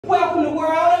Welcome to the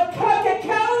world of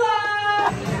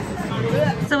Coca-Cola!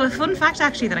 So a fun fact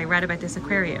actually that I read about this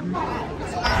aquarium.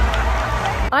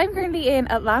 I'm currently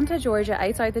in Atlanta, Georgia,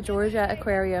 outside the Georgia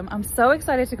Aquarium. I'm so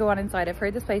excited to go on inside. I've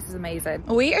heard this place is amazing.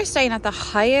 We are staying at the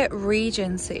Hyatt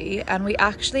Regency and we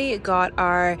actually got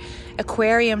our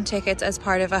aquarium tickets as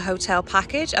part of a hotel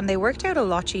package and they worked out a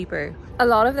lot cheaper. A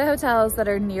lot of the hotels that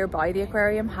are nearby the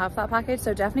aquarium have that package,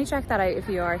 so definitely check that out if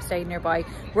you are staying nearby.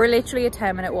 We're literally a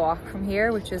 10-minute walk from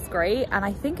here, which is great, and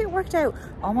I think it worked out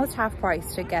almost half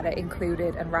price to get it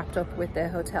included and wrapped up with the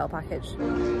hotel package.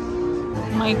 Oh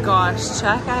my gosh,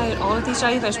 check out all of these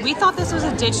jellyfish. We thought this was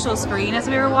a digital screen as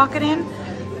we were walking in,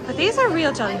 but these are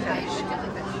real jellyfish.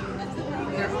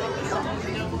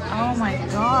 Oh my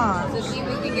god. So see,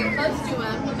 we can get close to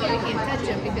them, but we can't touch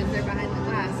them because they're behind the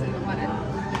glass in the water.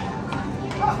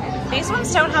 These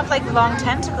ones don't have like long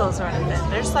tentacles or anything.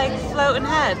 They're just like floating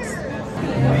heads.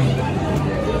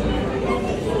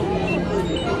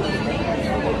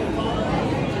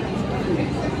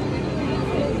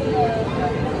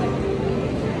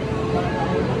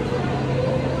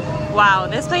 Wow,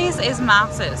 this place is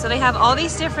massive. So they have all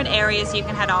these different areas you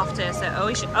can head off to. So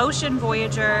Ocean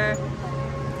Voyager,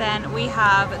 then we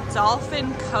have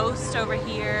Dolphin Coast over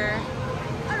here.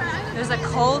 There's a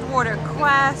cold water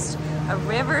quest, a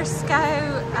river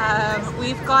scout.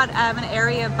 We've got an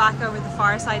area back over the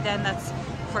far side then that's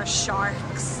for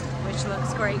sharks, which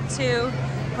looks great too.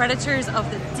 Predators of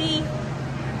the deep.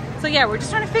 So yeah, we're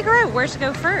just trying to figure out where to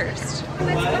go first.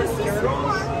 Let's go see some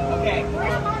more. Okay.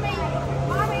 Where's mommy?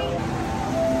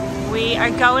 We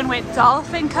are going with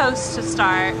Dolphin Coast to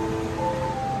start.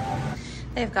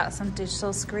 They've got some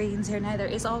digital screens here now. There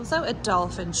is also a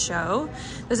dolphin show.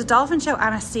 There's a dolphin show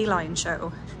and a sea lion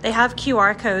show. They have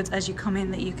QR codes as you come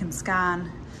in that you can scan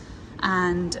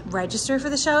and register for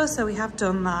the show, so we have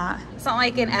done that. It's not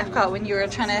like in Epcot when you were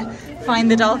trying to find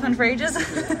the dolphin for ages.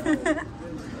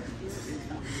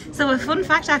 So a fun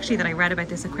fact actually that I read about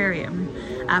this aquarium,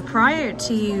 prior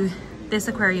to this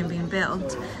aquarium being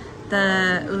built,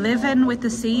 the Living with the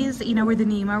Seas, you know where the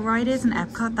Nemo ride is in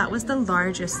Epcot, that was the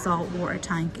largest saltwater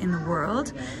tank in the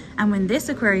world. And when this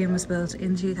aquarium was built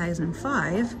in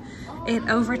 2005, it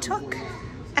overtook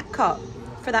Epcot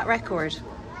for that record.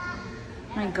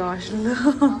 Oh my gosh, look.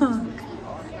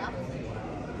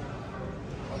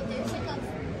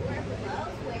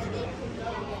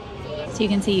 So you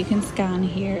can see you can scan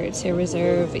here to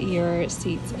reserve your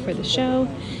seats for the show,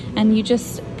 and you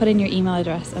just put in your email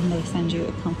address and they send you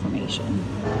a confirmation.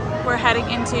 We're heading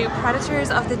into Predators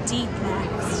of the Deep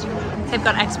next. They've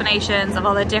got explanations of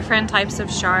all the different types of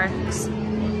sharks.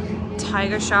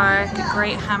 Tiger shark,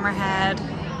 great hammerhead,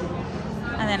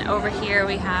 and then over here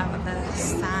we have the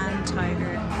sand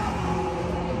tiger.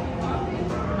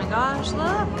 Oh my gosh,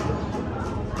 look!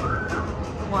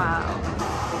 Wow.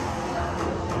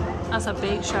 That's a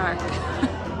big shark. The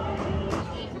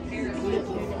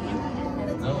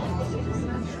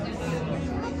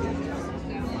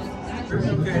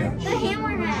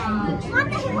hammerhead. What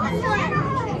the hammerhead?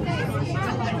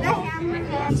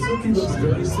 This looking looks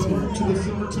very similar to the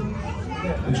silvertone.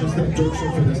 It's just that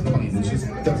dorsal for this plane. It just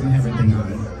doesn't have anything on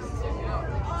it.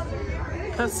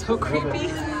 That's so creepy.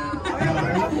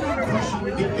 Question we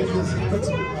get in this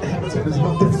habitat is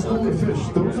about the silverfish.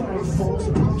 Those are a false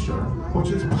puncture, which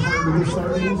is part of the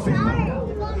sardine family.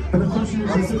 And the question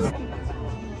is,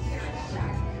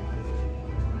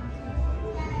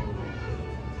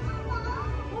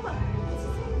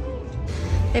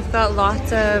 They've got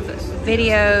lots of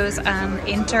videos and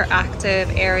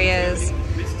interactive areas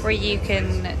where you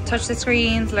can touch the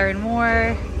screens, learn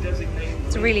more.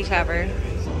 It's really clever.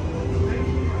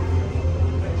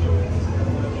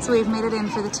 So we've made it in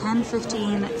for the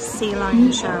 10:15 sea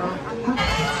lion show.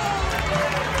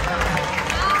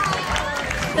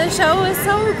 The show was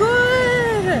so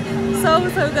good! So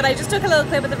good. I just took a little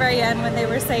clip at the very end when they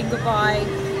were saying goodbye.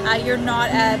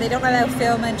 They don't allow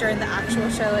filming during the actual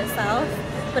show itself.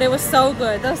 But it was so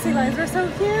good. Those sea lions were so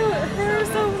cute. They were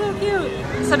so cute.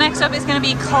 So next up is going to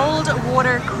be Cold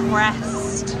Water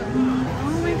Crest.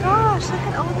 Oh my gosh, look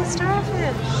at all the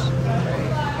starfish.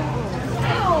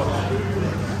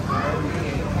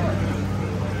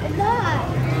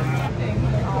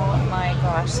 Oh my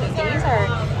gosh, so these are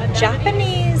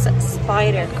Japanese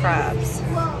spider crabs.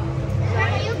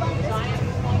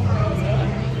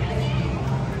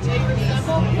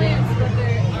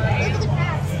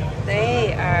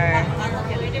 They are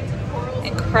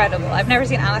incredible. I've never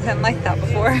seen anything like that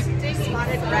before.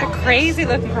 They're crazy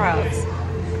looking crabs.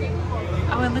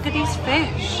 Oh, and look at these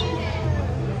fish.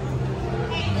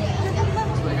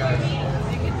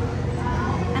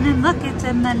 And then look, it's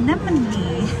an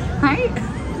anemone, right?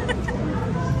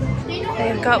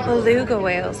 They've got beluga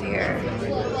whales here.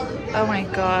 Oh my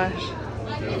gosh.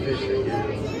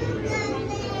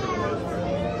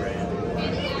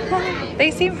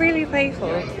 They seem really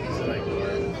playful.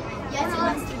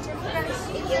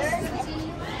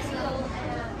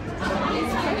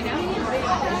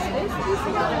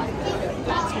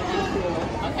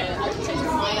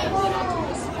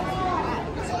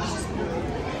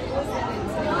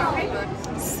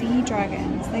 Sea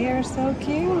dragons, they are so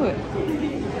cute.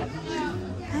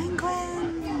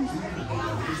 Penguins! Oh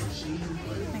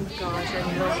my gosh, I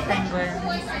love penguins.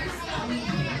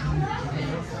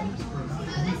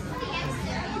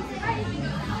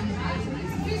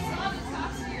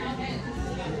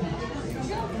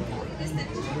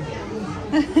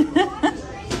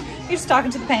 You're just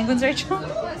talking to the penguins, Rachel?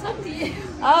 It's up to you.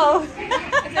 Oh.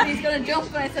 I said he's gonna jump,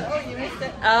 and I said, oh, you missed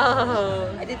it.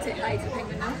 Oh. I did say hi to the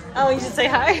penguin now. Oh, you should say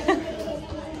hi.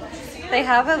 They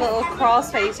have a little crawl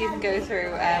space you can go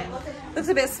through. Looks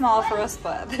a bit small for us,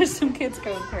 but there's some kids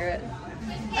going through it.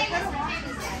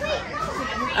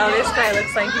 Oh, this guy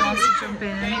looks like he wants to jump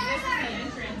in.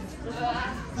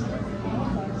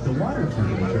 The water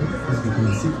temperature is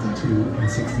between 62 and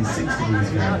 66 degrees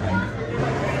Fahrenheit.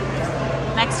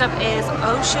 Next up is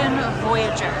Ocean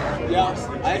Voyager. Yeah,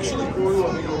 I actually grew a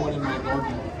bigger one in my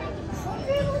garden.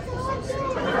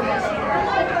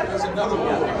 There's another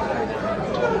one.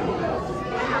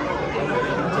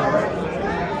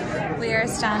 We are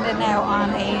standing now on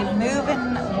a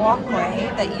moving walkway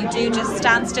that you do just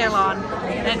stand still on,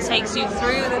 and it takes you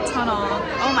through the tunnel.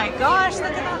 Oh my gosh,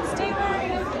 look at that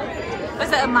steamer.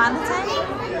 Was it a manatee?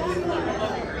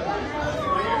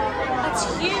 That's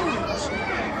huge.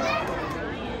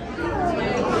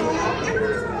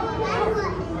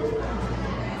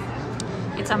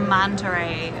 It's a manta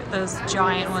ray, those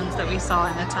giant ones that we saw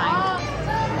in the tank.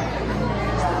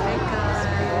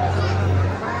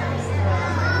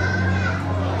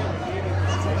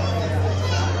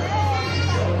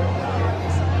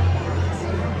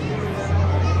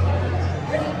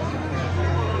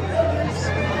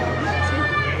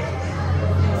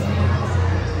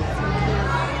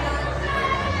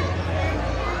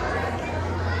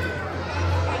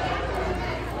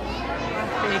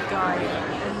 Big guy,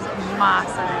 it's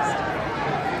massive.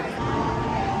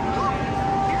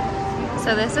 So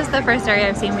this is the first area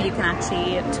I've seen where you can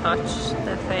actually touch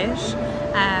the fish.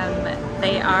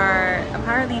 They are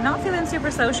apparently not feeling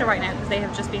super social right now because they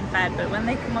have just been fed, but when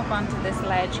they come up onto this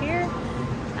ledge here,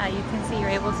 you can see you're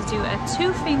able to do a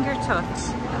 2-finger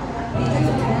touch.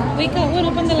 We got one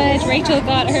up on the ledge, Rachel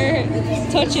got her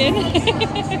touching.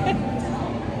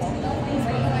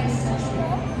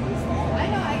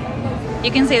 You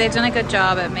can see they've done a good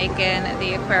job at making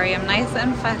the aquarium nice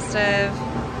and festive.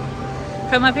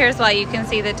 From up here as well, you can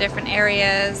see the different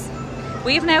areas.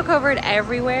 We've now covered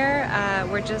everywhere.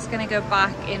 We're just gonna go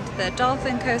back into the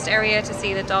Dolphin Coast area to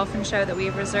see the dolphin show that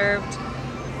we've reserved.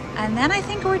 And then I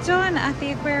think we're done at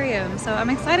the aquarium. So I'm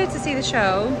excited to see the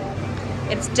show.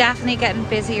 It's definitely getting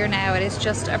busier now. It is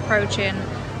just approaching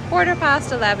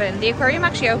 11:15. The aquarium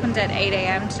actually opened at 8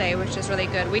 AM today, which is really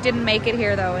good. We didn't make it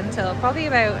here though until probably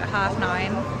about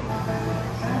 9:30.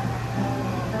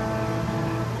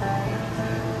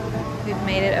 We've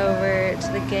made it over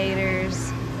to the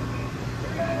gators.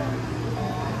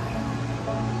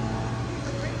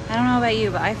 I don't know about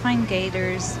you, but I find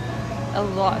gators a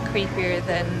lot creepier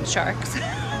than sharks.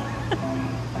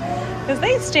 Because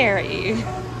they stare at you.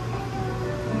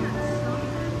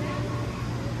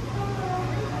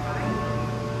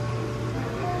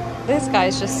 This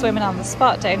guy's just swimming on the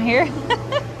spot down here.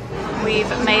 We've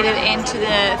made it into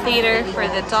the theater for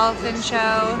the dolphin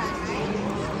show.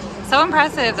 So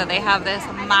impressive that they have this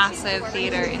massive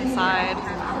theater inside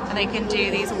and they can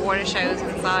do these water shows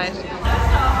inside.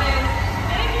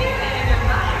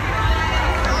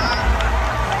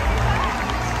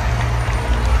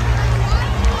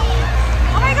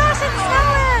 Oh my gosh, it's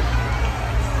snowing!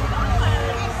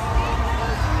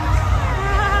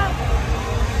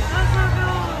 That's so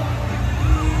cool.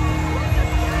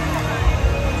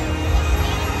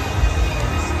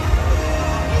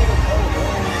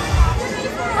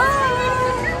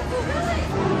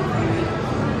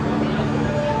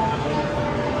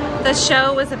 The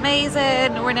show was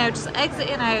amazing. We're now just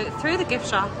exiting out through the gift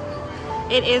shop.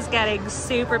 It is getting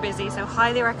super busy, so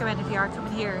highly recommend if you are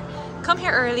coming here, come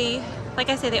here early. Like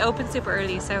I say, they open super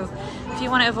early, so if you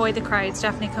want to avoid the crowds,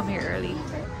 definitely come here early.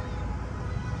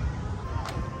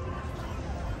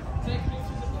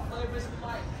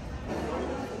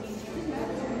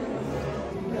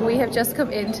 We have have just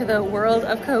come into the world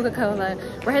of Coca-Cola.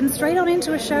 We're heading straight on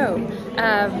into a show.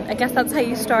 I guess that's how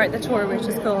you start the tour, which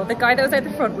is cool. The guy that was out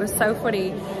the front was so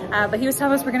funny, but he was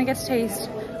telling us we're gonna get to taste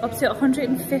up to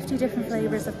 150 different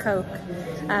flavors of Coke.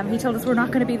 He told us we're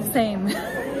not gonna be the same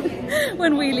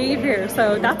when we leave here,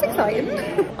 so that's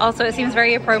exciting. Also, it seems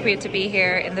very appropriate to be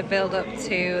here in the build-up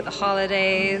to the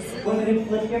holidays. Go ahead and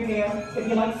flip your hair if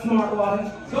you like smart water.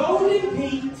 Golden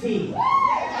Peak Tea.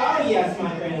 Oh yes,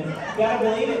 my friends. You gotta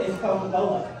believe it, it's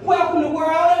Coca-Cola. Welcome to the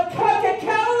world of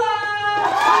Coca-Cola!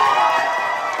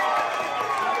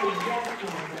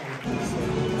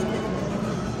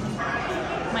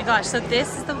 Oh my gosh, so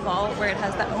this is the vault where it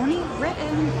has the only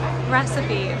written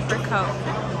recipe for Coke.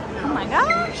 Oh my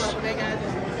gosh!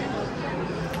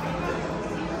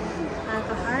 At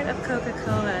the heart of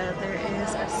Coca-Cola, there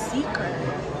is a secret.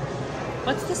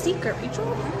 What's the secret,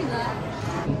 Rachel?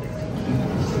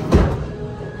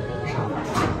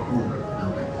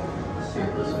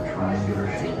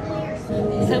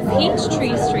 So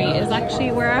Peachtree Street is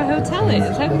actually where our hotel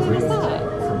is. How cool is that?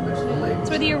 It's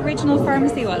where the original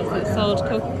pharmacy was that sold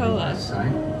Coca-Cola.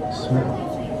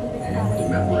 Smell, and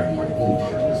remembering what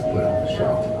each is put on the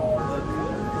shelf.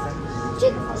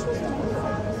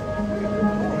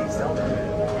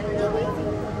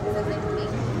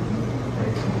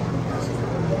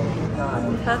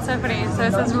 That's so funny. So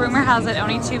it says, rumor has it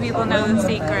only 2 people know the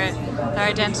secret. Their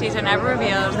identities are never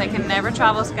revealed. They can never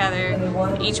travel together.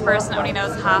 Each person only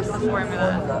knows half the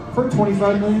formula. For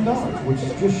 $25 million, which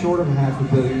is just short of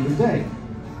 $500 million today.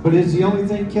 But it's the only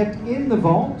thing kept in the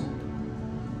vault.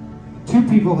 2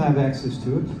 people have access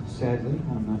to it. Sadly,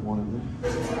 I'm not one of them.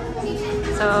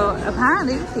 So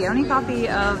apparently the only copy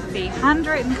of the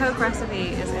handwritten Coke recipe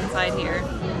is inside here.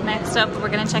 Next up, we're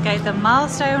going to check out the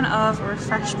milestone of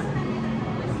refreshment.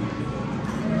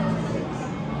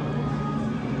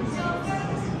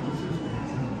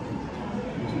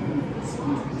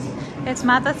 It's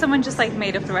mad that someone just like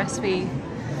made up the recipe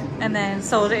and then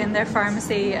sold it in their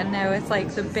pharmacy, and now it's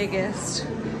like the biggest,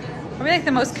 probably like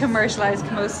the most commercialized,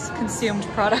 most consumed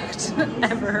product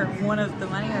ever. One of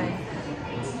them anyway.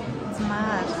 It's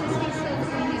mad. So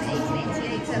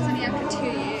it's only after 2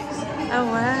 years. Oh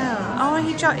wow. Oh, and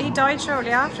he died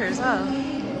shortly after as well.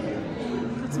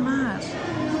 That's mad.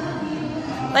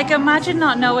 Like imagine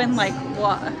not knowing like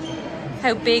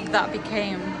how big that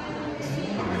became.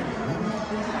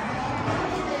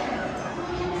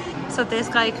 So this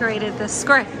guy created the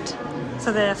script,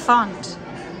 so the font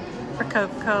for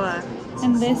Coca-Cola.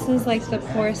 And this is like the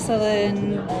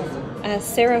porcelain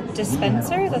syrup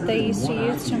dispenser that they used to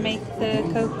use to make the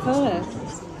Coca-Cola.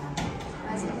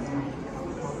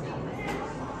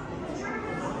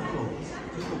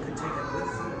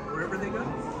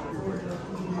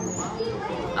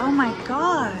 Oh my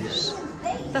gosh!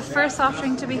 The first soft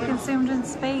drink to be consumed in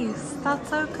space. That's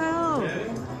so cool.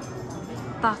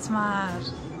 That's mad.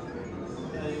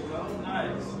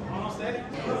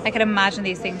 I can imagine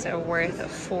these things are worth a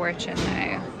fortune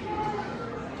now.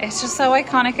 It's just so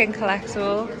iconic and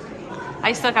collectible.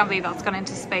 I still can't believe that's gone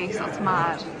into space. That's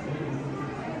mad.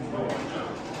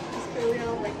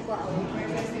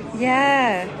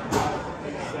 Yeah.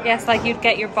 Yes, like you'd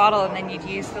get your bottle and then you'd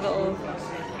use the little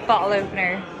bottle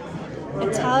opener.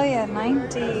 Italia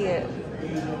 90.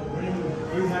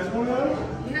 Oh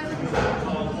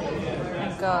my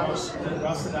gosh.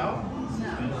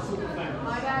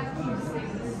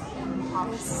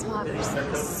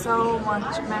 There's so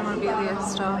much memorabilia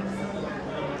stuff,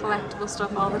 collectible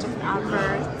stuff, all the different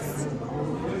adverts.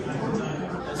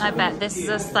 I bet this is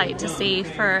a sight to see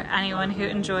for anyone who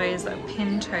enjoys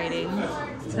pin trading.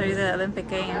 Through the Olympic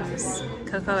Games,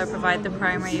 Coca-Cola provide the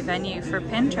primary venue for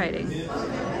pin trading.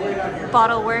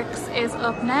 Bottle Works is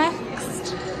up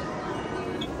next.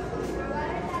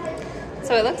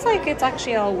 So it looks like it's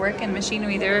actually all working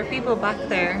machinery. There are people back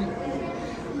there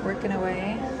working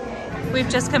away. We've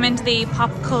just come into the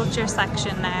pop culture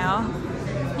section now.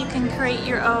 You can create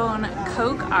your own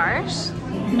Coke art.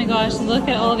 Oh my gosh, look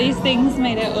at all these things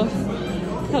made out of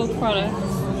Coke products.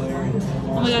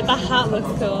 Oh my god, that hat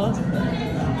looks cool.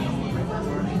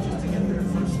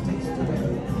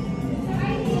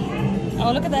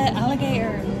 Oh, look at that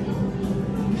alligator.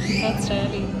 That's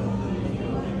dirty.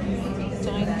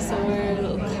 Dinosaur,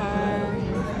 little car.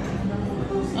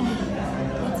 Oh,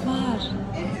 that's mad.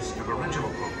 Taste of original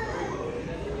Coca-Cola.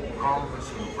 All of us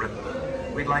in Britain,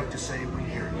 we'd like to say we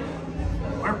hear you.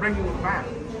 We're bringing it back.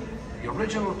 The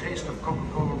original taste of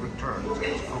Coca-Cola returns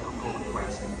as Coca-Cola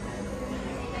Classic.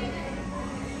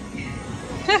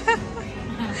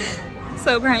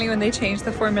 So apparently when they changed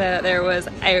the formula, there was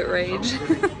outrage.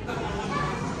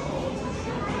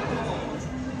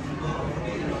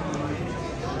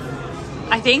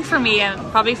 I think for me, and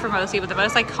probably for most people, the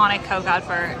most iconic Coke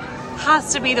advert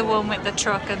has to be the one with the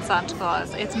truck and Santa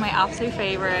Claus. It's my absolute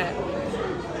favourite.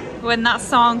 When that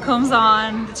song comes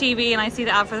on the TV and I see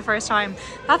the ad for the first time,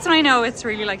 that's when I know it's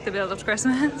really like the build up to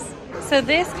Christmas. So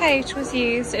this couch was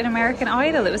used in American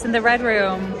Idol. It was in the Red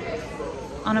Room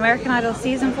on American Idol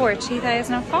season 4,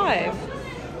 2005.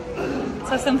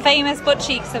 So some famous butt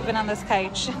cheeks have been on this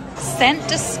couch. Scent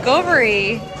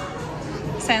Discovery.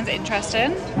 Sounds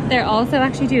interesting. They're also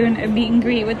actually doing a meet and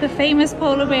greet with the famous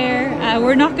polar bear.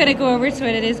 We're not going to go over to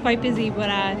it, it is quite busy, but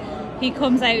he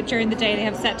comes out during the day. They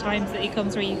have set times that he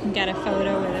comes where you can get a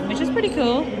photo with him, which is pretty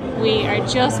cool. We are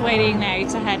just waiting now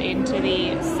to head into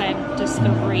the Scent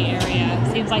Discovery area.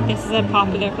 Seems like this is a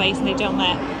popular place and they don't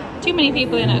let too many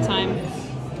people in at a time.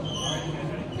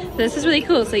 So this is really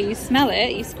cool. So you smell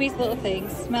it, you squeeze the little thing,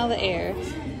 smell the air,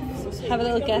 have a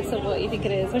little guess of what you think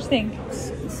it is. What do you think?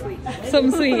 Sweet.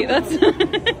 Something sweet. That's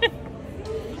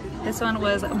This one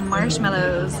was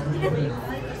marshmallows.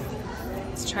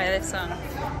 Let's try this one.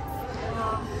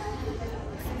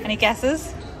 Any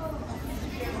guesses?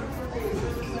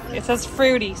 It says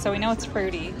fruity, so we know it's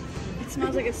fruity. It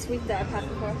smells like a sweet that I've had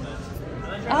before.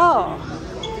 Oh.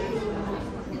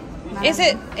 Melon.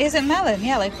 Is it melon?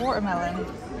 Yeah, like watermelon.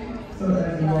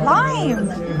 Lime!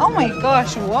 Oh my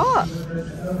gosh, what?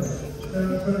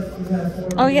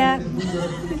 Oh yeah.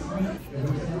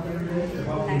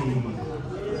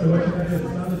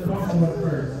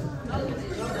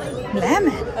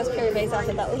 Lemon. That's pure base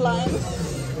acid, that was lime.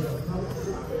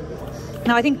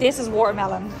 No, I think this is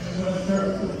watermelon.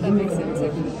 That makes sense.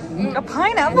 A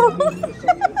pineapple.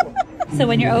 So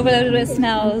when you're overloaded with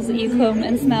smells, you come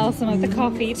and smell some of the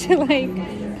coffee to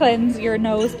like cleanse your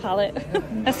nose palate.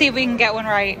 Let's see if we can get one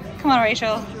right. Come on,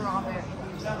 Rachel.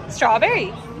 Strawberry.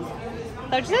 Is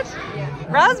that what you said? Yeah.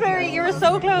 Raspberry, you were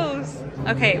so close.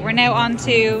 Okay, we're now on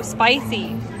to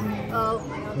spicy. Oh,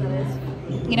 I know what that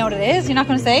is. You know what it is? You're not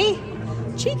going to say?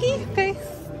 Cheeky. Okay.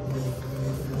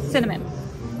 Cinnamon.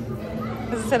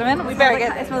 Is it cinnamon? We better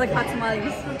get it. Smells like hot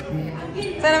tamales.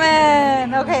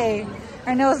 cinnamon. Okay.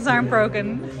 Our noses aren't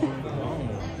broken.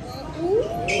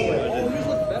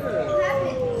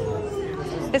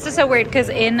 This is so weird because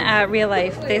in real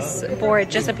life this board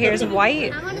just appears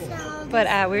white, but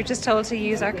we were just told to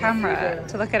use our camera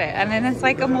to look at it, and then it's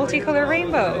like a multicolour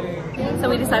rainbow. So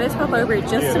we decided to pop over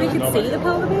just so we could see the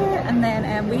polar bear, and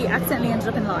then we accidentally ended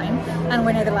up in line, and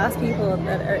we're now the last people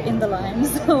that are in the line,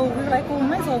 so we were like, well, we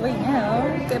might as well wait now,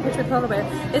 get a picture of the polar bear.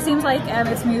 It seems like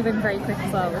it's moving very quick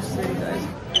as well, which is really good.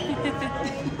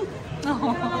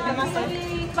 Oh.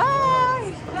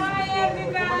 Bye! Bye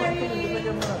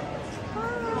everybody!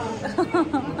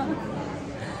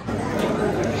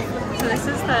 So this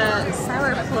is the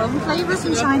sour plum flavour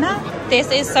from China.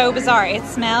 This is so bizarre. It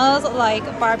smells like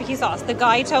barbecue sauce. The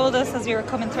guy told us as we were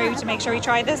coming through to make sure we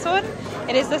tried this one.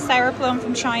 It is the sour plum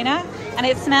from China, and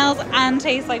it smells and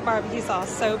tastes like barbecue sauce.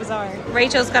 So bizarre.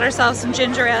 Rachel's got herself some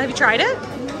ginger ale. Have you tried it?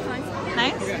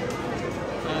 Nice.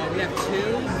 We have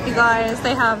 2. You guys,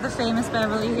 they have the famous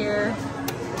Beverly here.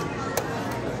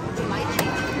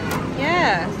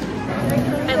 Yeah.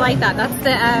 I like that. That's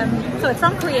the so it's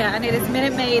from Korea and it is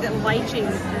Minute Maid lychee.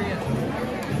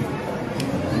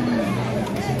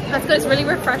 That's good. It's really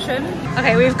refreshing.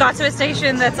 Okay, we've got to a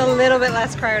station that's a little bit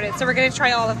less crowded, so we're going to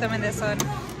try all of them in this one.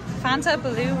 Fanta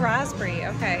Blue Raspberry.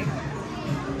 Okay,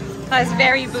 that is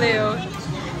very blue.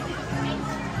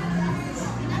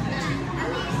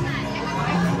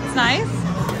 It's nice.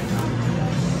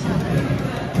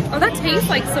 Oh, that tastes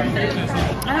like something.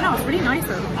 I don't know, it's really nice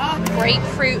though.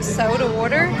 Grapefruit soda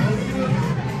water.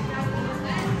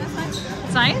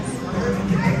 It's nice.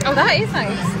 Oh, that is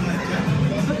nice.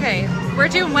 Okay, we're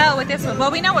doing well with this one.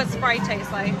 Well, we know what Sprite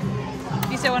tastes like.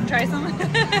 You still want to try some?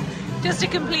 Just to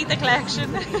complete the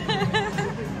collection.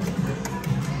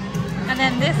 And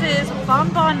then this is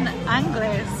Bonbon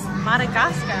Anglais,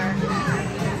 Madagascar.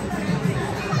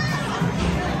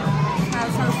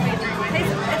 That sounds sweet.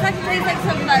 It actually tastes like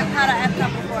something that I've had at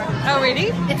Epcot before. Oh,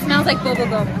 really? It smells like bubble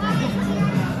gum.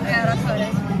 Yeah, that's what it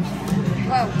is.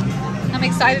 Whoa. I'm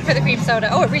excited for the cream soda.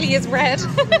 Oh, it really is red.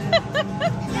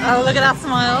 Oh, look at that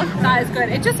smile. That is good.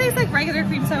 It just tastes like regular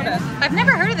cream soda. I've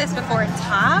never heard of this before.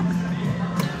 Tab?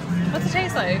 What's it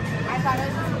taste like? I thought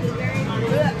it was blueberry.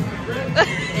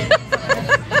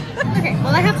 Okay,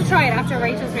 well I have to try it after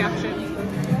Rachel's reaction.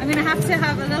 I'm gonna have to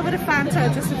have a little bit of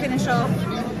Fanta just to finish off.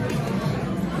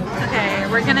 Okay,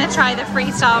 we're gonna try the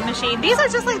freestyle machine. These are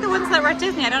just like the ones that were at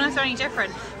Disney. I don't know if they're any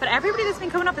different, but everybody that's been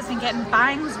coming up has been getting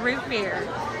Bang's root beer.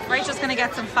 Rachel's gonna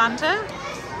get some Fanta.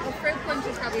 Well, fruit punch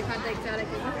is probably Fanta exotic,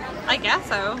 isn't it? I guess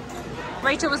so.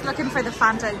 Rachel was looking for the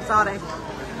Fanta exotic.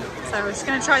 So we're just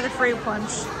gonna try the fruit punch.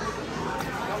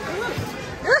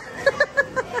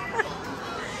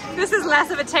 This is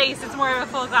less of a taste, it's more of a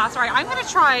full glass. Right, I'm gonna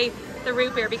try the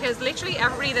root beer because literally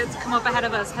everybody that's come up ahead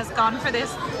of us has gone for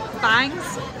this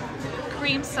Bangs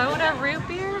cream soda root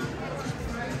beer.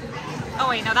 Oh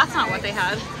wait, no, that's not what they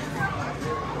had.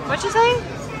 What'd you say?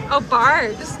 Oh,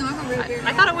 Bard. Just normal root beer.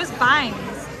 I thought it was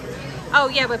Bangs. Oh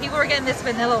yeah, but people were getting this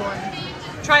vanilla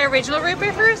one. Try original root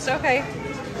beer first? Okay.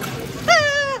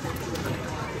 Ah!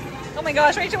 Oh my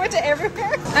gosh, Rachel went to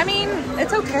everywhere. I mean,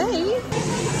 it's okay.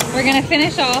 We're gonna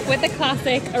finish off with the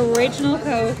classic original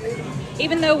Coke.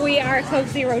 Even though we are Coke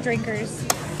Zero drinkers,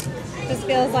 this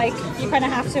feels like you kind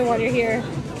of have to while you're here.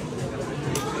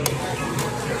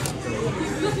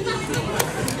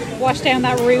 Wash down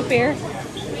that root beer.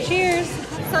 Cheers.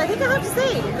 So I think I have to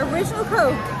say, original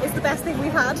Coke is the best thing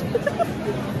we've had.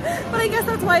 But I guess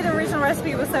that's why the original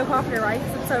recipe was so popular, right?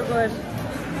 It's so good.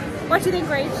 What do you think,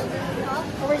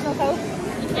 Rach? Original Coke?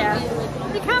 Yeah.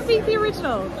 You can't beat the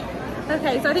original.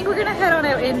 Okay, so I think we're gonna head on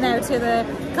out in now to the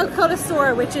Coca-Cola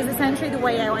store, which is essentially the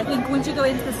way out. I think once you go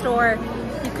into the store,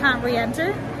 you can't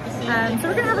re-enter. So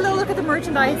we're gonna have a little look at the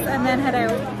merchandise and then head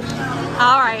out.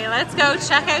 All right, let's go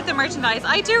check out the merchandise.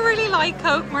 I do really like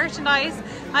Coke merchandise.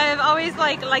 I've always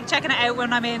like checking it out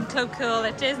when I'm in Club Cool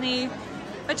at Disney.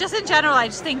 But just in general, I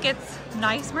just think it's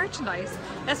nice merchandise,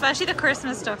 especially the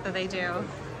Christmas stuff that they do.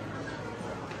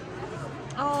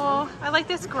 Oh, I like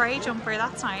this grey jumper,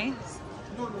 that's nice.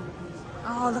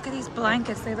 Oh, look at these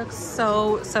blankets. They look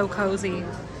so cozy.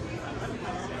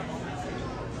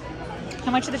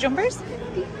 How much are the jumpers?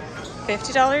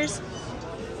 $50.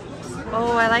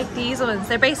 Oh, I like these ones.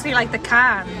 They're basically like the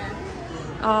can.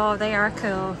 Oh, they are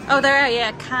cool. Oh, they're,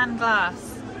 yeah, can glass.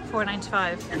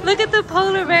 $4.95. Look at the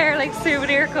polar bear, like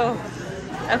souvenir cup.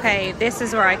 Okay, this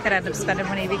is where I could end up spending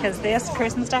money because this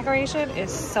Christmas decoration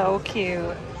is so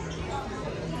cute.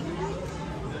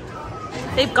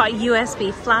 They've got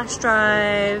USB flash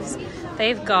drives.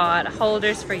 They've got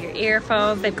holders for your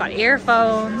earphones. They've got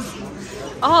earphones.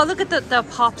 Oh, look at the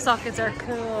pop sockets are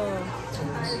cool.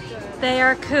 They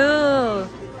are cool.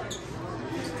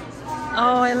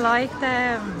 Oh, I like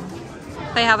them.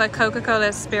 They have a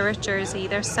Coca-Cola Spirit jersey.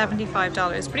 They're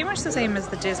 $75. Pretty much the same as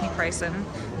the Disney pricing.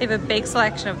 They have a big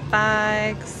selection of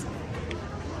bags.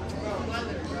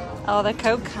 Oh, the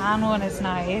Coke can one is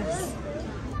nice.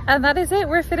 And that is it.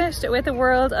 We're finished with the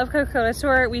World of Coca-Cola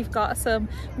tour. We've got some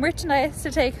merchandise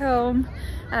to take home.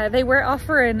 They were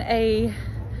offering a,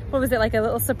 what was it, like a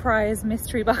little surprise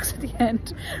mystery box at the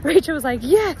end. Rachel was like,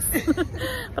 yes!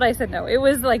 But I said no. It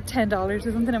was like $10 or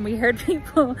something, and we heard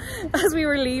people as we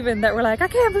were leaving that were like, I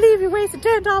can't believe you wasted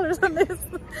 $10 on this.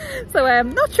 So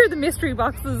I'm not sure the mystery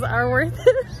boxes are worth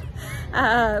it.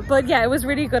 But yeah, it was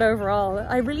really good overall.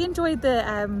 I really enjoyed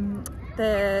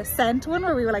the scent one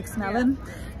where we were like smelling.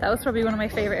 That was probably one of my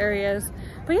favorite areas.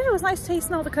 But yeah, it was nice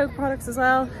tasting all the Coke products as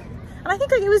well. And I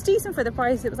think like it was decent for the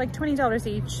price. It was like $20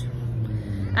 each.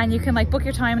 And you can like book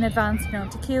your time in advance, you know,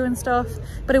 to queue and stuff.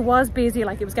 But it was busy,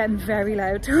 like it was getting very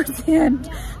loud towards the end,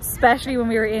 especially when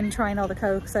we were in trying all the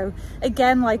Coke. So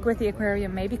again, like with the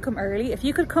aquarium, maybe come early. If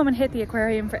you could come and hit the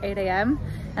aquarium for 8 AM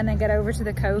and then get over to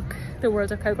the Coke, the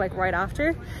World of Coke, like right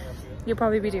after, you'll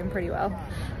probably be doing pretty well.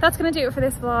 That's gonna do it for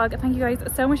this vlog. Thank you guys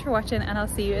so much for watching, and I'll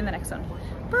see you in the next one.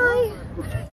 Bye.